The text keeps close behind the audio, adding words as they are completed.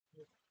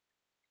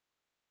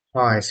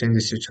Hi, so in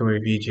this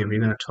tutorial video, we're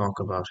going to talk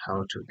about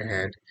how to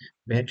add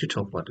back to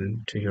top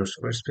button to your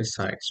Squarespace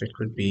site. So it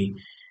could be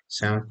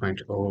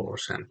 7.0 or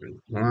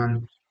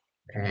 7.1,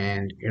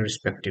 and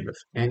irrespective of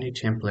any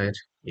template,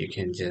 you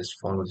can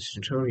just follow this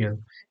tutorial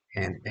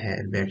and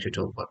add back to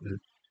top button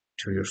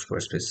to your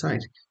Squarespace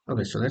site.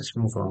 Okay, so let's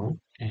move on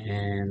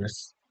and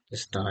let's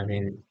just dive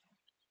in.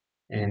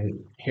 And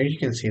here you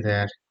can see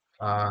that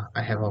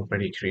I have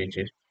already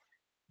created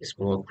this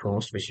blog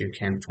post, which you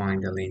can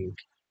find the link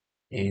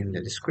in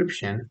the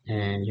description,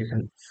 and you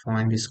can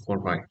find this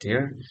code right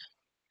there,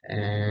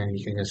 and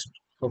you can just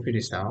copy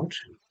this out,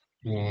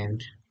 and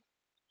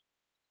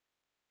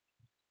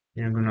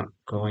you're gonna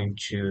go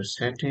into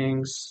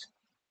settings,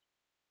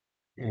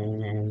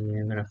 and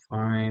you're gonna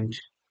find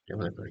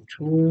developer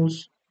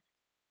tools,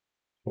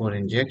 code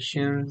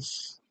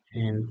injections,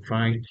 and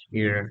right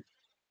here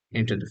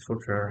into the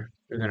footer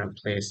we're gonna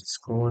place this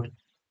code,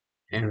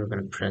 and we're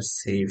gonna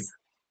press save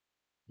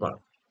button.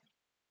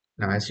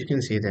 Now as you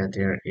can see that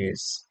there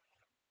is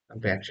a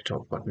back to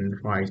top button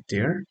right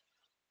there,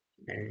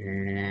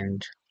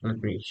 and let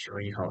me show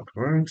you how it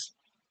works.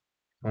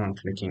 On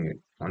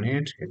clicking on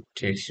it, it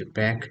takes you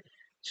back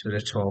to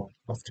the top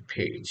of the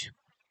page.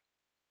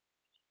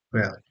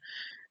 Well,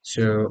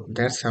 so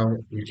that's how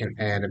you can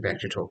add a back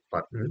to top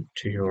button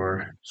to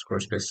your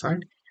Squarespace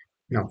site.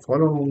 Now,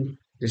 follow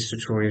this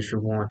tutorial if you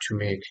want to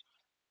make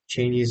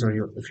changes,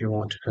 or if you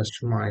want to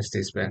customize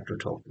this back to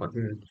top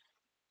button.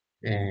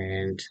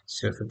 And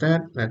so for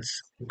that,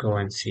 let's go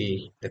and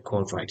see the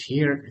code right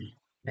here.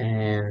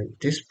 And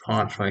this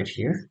part right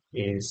here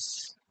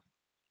is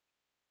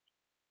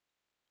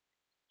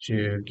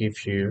to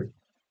give you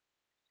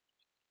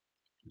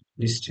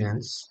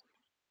distance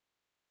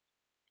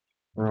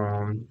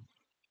from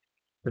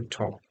the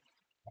top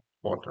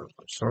bottom.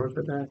 Sorry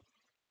for that.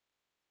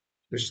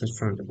 Distance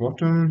from the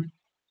bottom.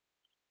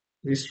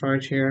 This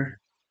right here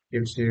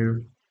gives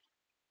you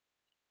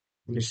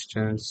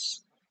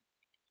distance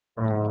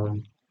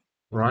from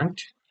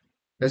right.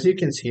 As you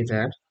can see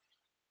that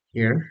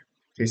here,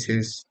 this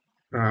is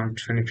around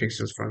 20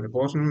 pixels from the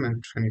bottom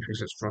and 20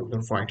 pixels from the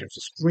right of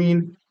the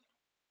screen.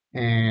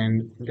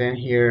 And then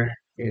here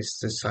is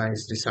the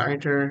size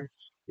decider.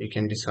 You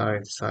can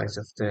decide the size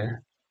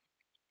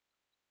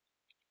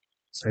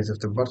of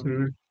the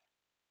button.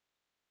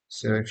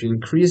 So if you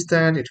increase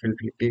that, it will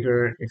be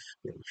bigger. If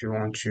you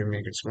want to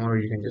make it smaller,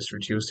 you can just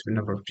reduce the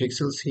number of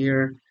pixels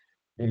here.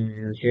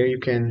 And here you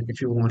can, if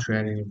you want to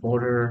add any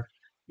border,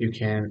 you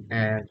can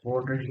add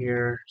border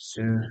here.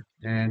 So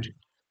add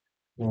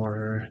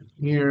border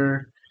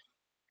here.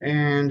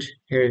 And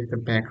here is the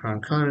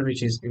background color,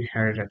 which is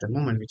inherited at the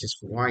moment, which is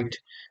white.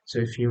 So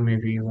if you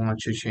maybe want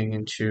to change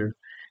into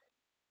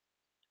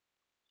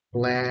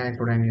black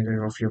or any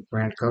other of your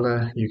brand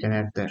color, you can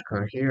add that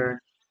color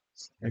here.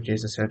 Okay,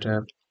 so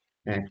setup,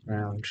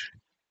 background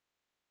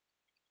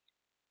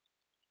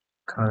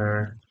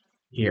color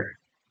here.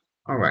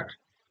 All right.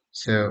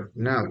 So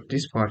now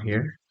this part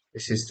here,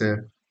 this is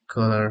the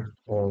color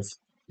of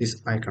this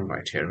icon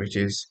right here, which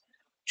is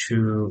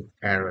two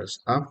arrows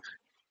up.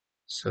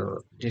 So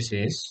this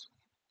is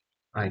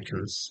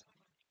icon's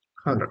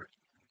color.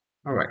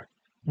 All right.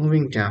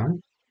 Moving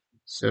down.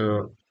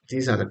 So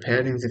these are the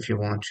paddings. If you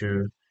want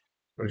to,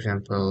 for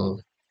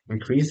example,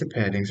 increase the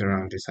paddings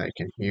around this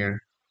icon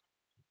here,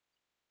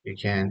 you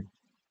can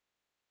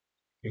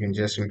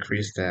just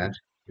increase that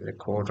in the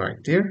code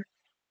right there,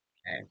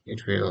 and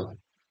it will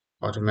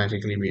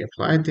automatically be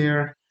applied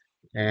there.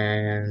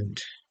 And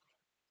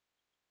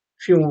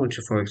if you want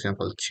to, for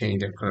example,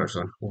 change the colors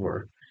on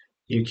hover,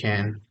 you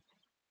can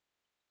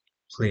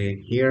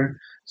play here.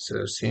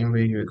 So same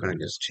way, you're gonna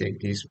just take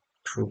these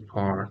two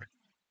part,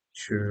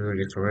 two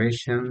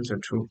declarations or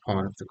two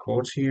part of the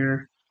code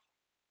here,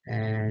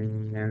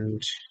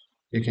 and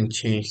you can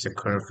change the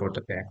color for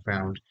the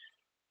background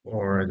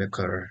or the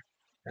color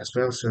as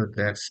well. So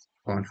that's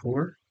on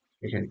hover.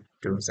 You can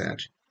do that.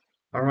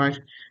 All right.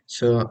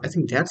 So I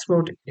think that's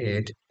about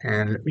it.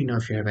 And let me know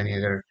if you have any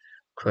other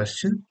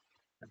question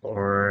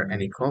or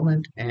any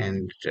comment,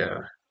 and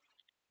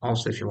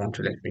also if you want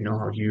to let me know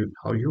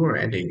how you are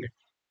adding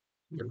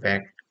the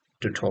back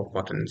to top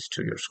buttons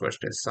to your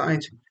Squarespace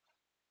site,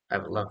 I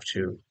would love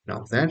to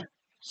know that.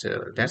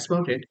 So that's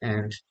about it,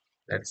 and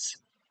let's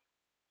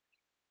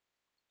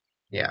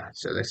yeah,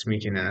 so let's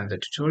meet in another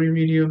tutorial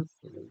video.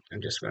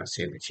 I'm just gonna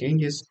save the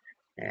changes,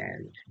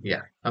 and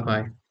yeah, bye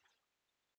bye.